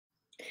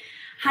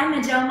Hi,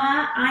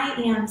 Madoma.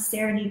 I am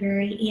Sarah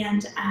Newberry,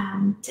 and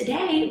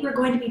today we're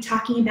going to be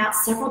talking about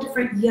several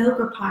different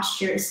yoga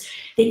postures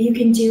that you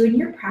can do in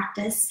your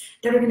practice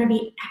that are going to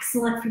be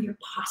excellent for your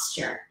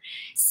posture.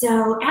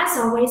 So, as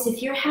always,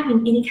 if you're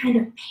having any kind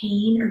of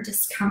pain or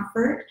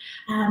discomfort,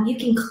 you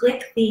can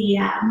click the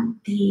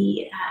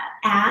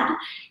ad.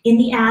 In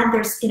the ad,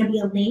 there's going to be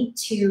a link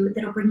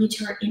that'll bring you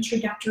to our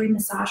introductory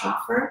massage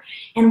offer,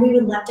 and we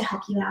would love to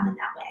help you out in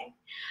that way.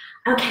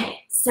 Okay,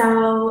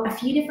 so a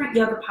few different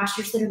yoga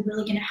postures that are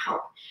really going to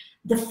help.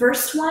 The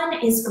first one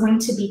is going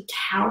to be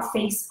cow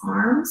face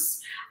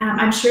arms.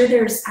 I'm sure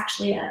there's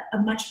actually a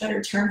much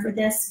better term for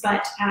this,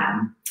 but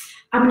I'm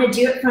going to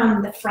do it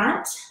from the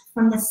front,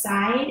 from the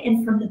side,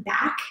 and from the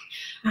back.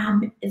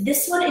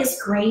 This one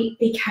is great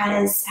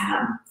because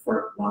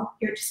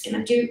you're just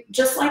going to do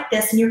just like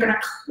this, and you're going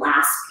to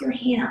clasp your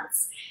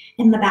hands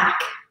in the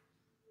back,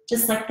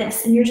 just like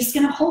this, and you're just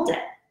going to hold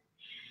it,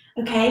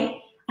 okay?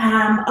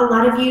 A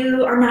lot of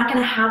you are not going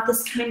to have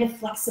this kind of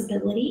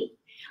flexibility,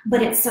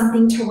 but it's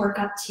something to work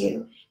up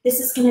to. This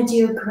is going to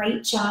do a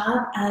great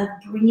job of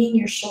bringing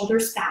your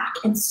shoulders back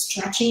and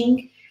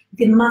stretching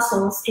the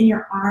muscles in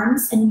your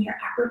arms and in your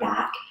upper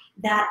back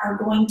that are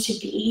going to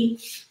be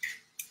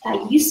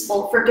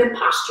useful for good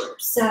posture.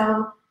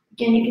 So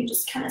again, you can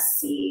just kind of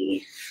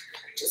see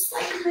just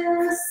like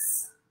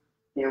this.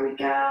 There we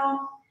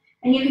go.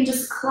 And you can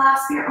just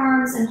clasp your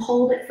arms and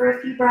hold it for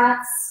a few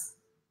breaths.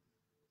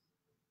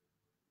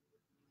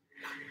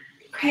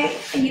 Okay,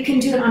 and you can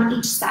do it on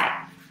each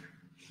side.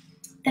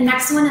 The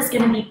next one is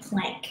going to be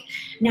plank.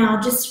 Now,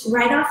 just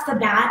right off the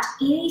bat,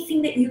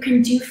 anything that you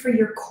can do for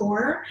your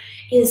core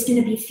is going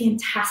to be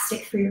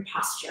fantastic for your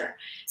posture.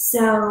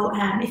 So,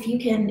 if you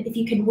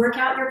can work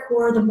out your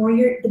core, the more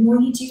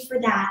you do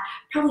for that,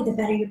 probably the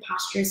better your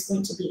posture is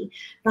going to be.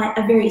 But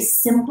a very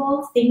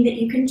simple thing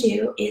that you can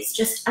do is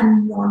just a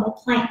normal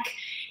plank,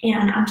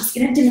 and I'm just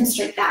going to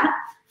demonstrate that.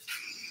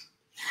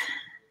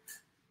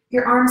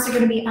 Your arms are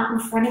going to be out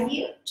in front of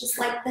you, just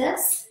like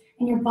this,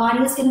 and your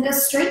body is going to go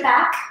straight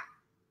back.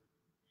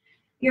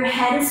 Your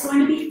head is going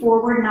to be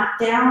forward, not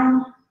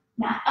down,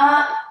 not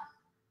up,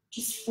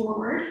 just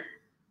forward.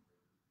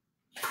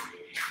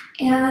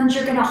 And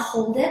you're going to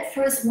hold it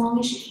for as long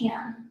as you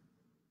can.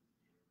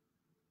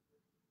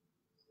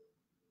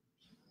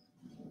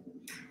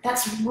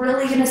 That's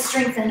really going to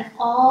strengthen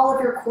all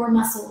of your core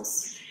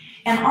muscles,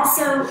 and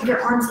also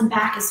your arms and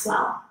back as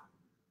well.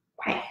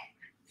 Okay.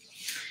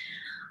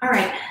 All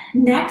right,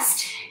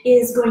 next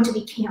is going to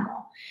be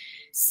camel.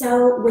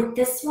 So with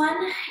this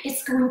one,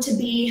 it's going to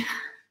be,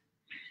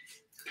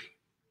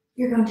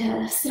 you're going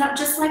to sit up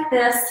just like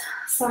this.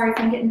 Sorry if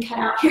I'm getting cut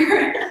out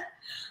here.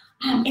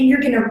 And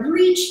you're going to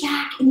reach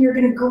back and you're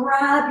going to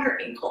grab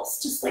your ankles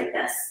just like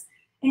this.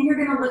 And you're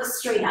going to look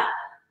straight up.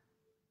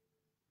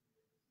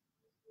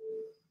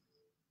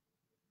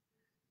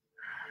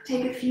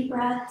 Take a few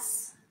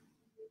breaths.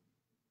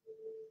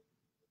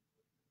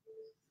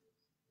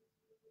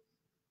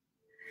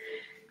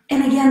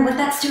 And again, what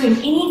that's doing,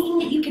 anything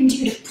that you can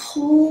do to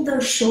pull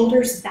those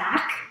shoulders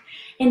back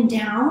and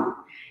down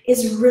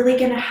is really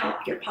going to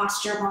help your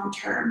posture long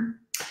term.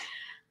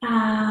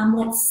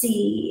 Let's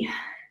see,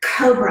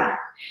 Cobra.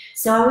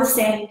 So I would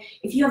say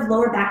if you have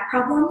lower back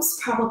problems,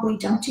 probably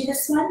don't do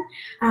this one.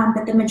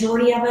 But the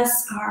majority of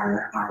us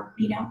are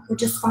we're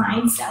just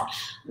fine. So I'm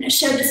going to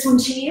show this one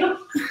to you.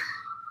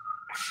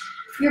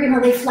 You're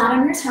going to lay flat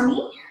on your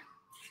tummy.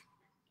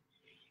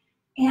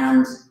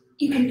 And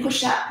you can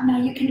push up. Now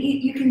you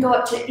can go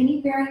up to any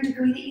varying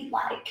degree that you'd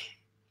like.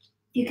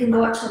 You can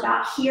go up to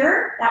about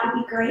here. That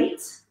would be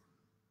great.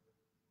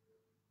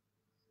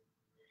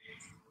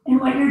 And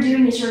what you're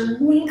doing is you're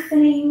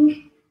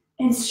lengthening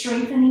and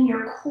strengthening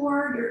your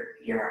core.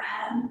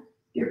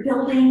 You're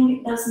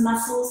building those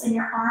muscles in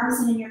your arms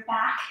and in your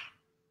back,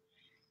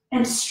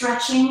 and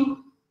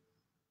stretching.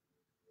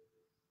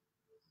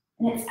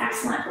 And it's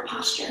excellent for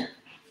posture.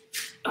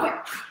 Okay.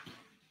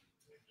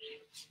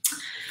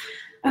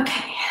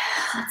 Okay.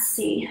 Let's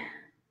see,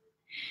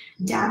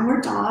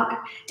 downward dog.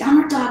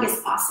 Downward dog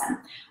is awesome.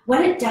 What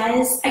it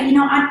does,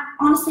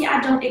 honestly, I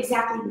don't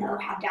exactly know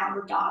how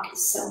downward dog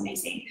is so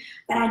amazing,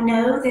 but I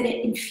know that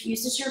it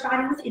infuses your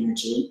body with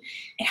energy.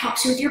 It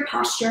helps you with your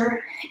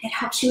posture. It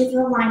helps you with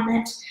your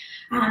alignment.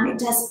 It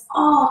does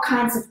all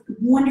kinds of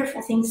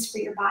wonderful things for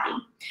your body.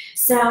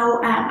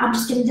 So I'm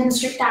just going to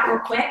demonstrate that real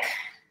quick.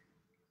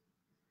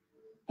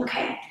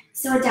 Okay,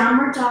 so a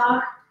downward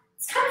dog.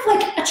 It's kind of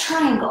like a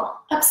triangle,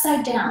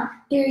 upside down.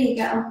 There you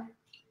go.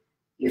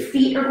 Your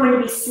feet are going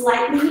to be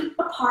slightly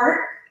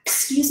apart.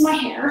 Excuse my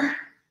hair.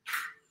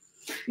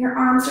 Your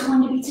arms are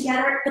going to be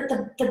together. But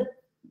the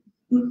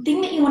thing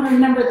that you want to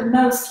remember the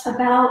most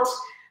about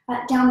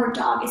downward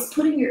dog is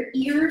putting your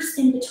ears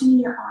in between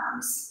your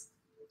arms.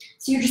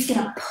 So you're just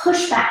going to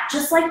push back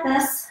just like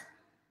this.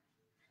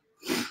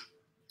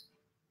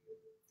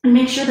 And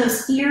make sure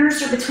those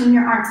ears are between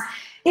your arms.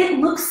 It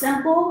looks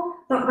simple,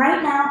 but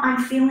right now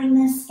I'm feeling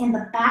this in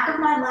the back of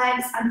my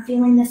legs. I'm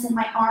feeling this in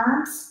my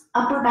arms,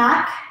 upper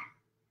back,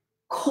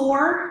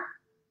 core,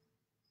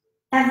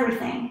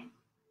 everything.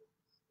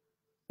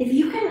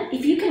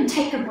 if you can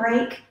take a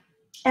break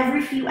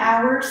every few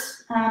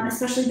hours,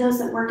 especially those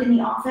that work in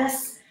the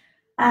office,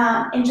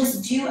 and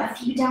just do a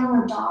few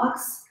downward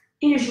dogs,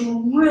 it is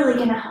really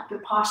going to help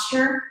your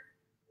posture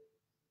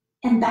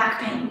and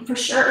back pain for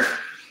sure.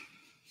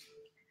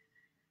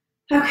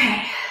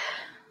 Okay,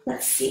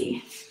 let's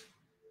see.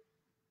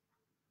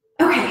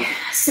 Okay,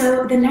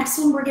 so the next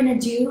one we're going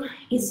to do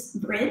is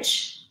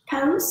bridge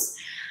pose.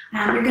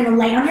 You're going to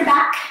lay on your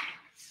back.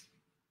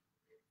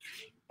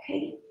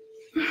 Okay.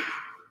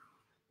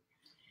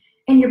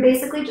 And you're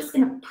basically just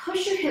going to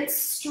push your hips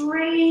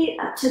straight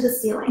up to the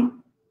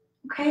ceiling.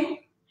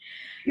 Okay?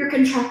 You're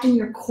contracting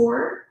your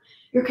core,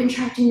 you're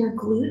contracting your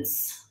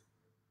glutes,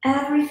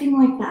 everything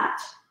like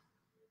that.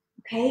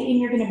 Okay? And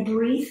you're going to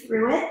breathe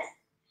through it.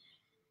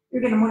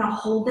 You're going to want to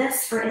hold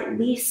this for at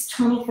least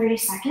 20-30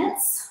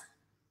 seconds.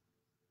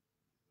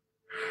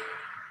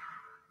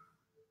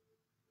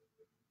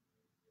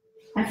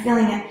 I'm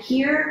feeling it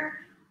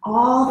here,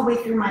 all the way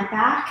through my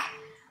back.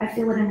 I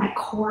feel it in my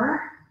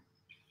core.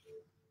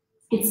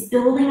 It's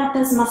building up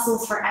those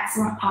muscles for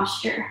excellent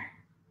posture.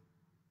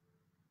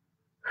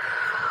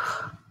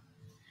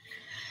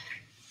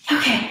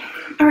 Okay,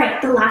 all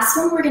right, the last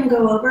one we're gonna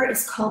go over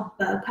is called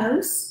bow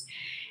pose.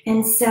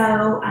 And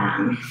so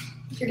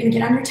you're gonna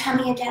get on your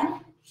tummy again,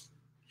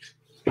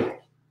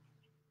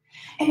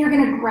 and you're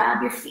gonna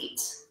grab your feet.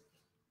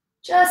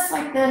 Just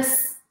like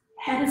this,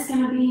 head is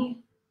gonna be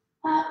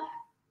up.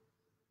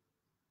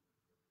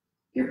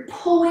 You're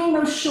pulling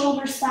those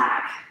shoulders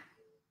back.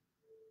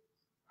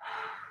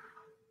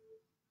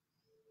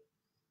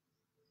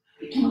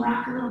 You can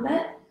rock a little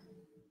bit.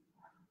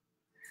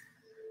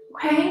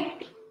 Okay.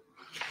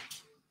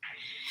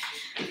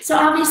 So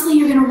obviously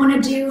you're gonna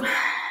want to do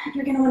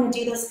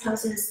those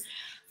poses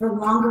for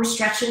longer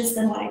stretches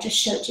than what I just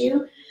showed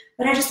you.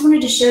 But I just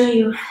wanted to show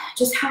you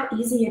just how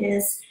easy it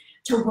is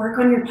to work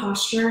on your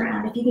posture.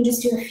 If you can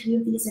just do a few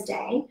of these a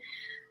day,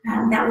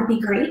 that would be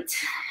great.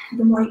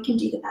 The more you can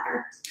do, the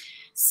better.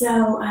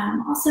 So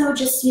also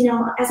just,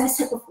 as I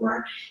said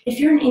before, if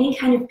you're in any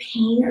kind of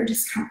pain or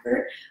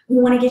discomfort, we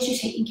want to get you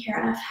taken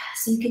care of.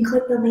 So you can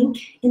click the link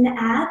in the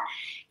ad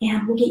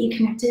and we'll get you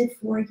connected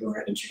for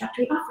your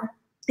introductory offer.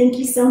 Thank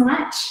you so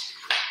much.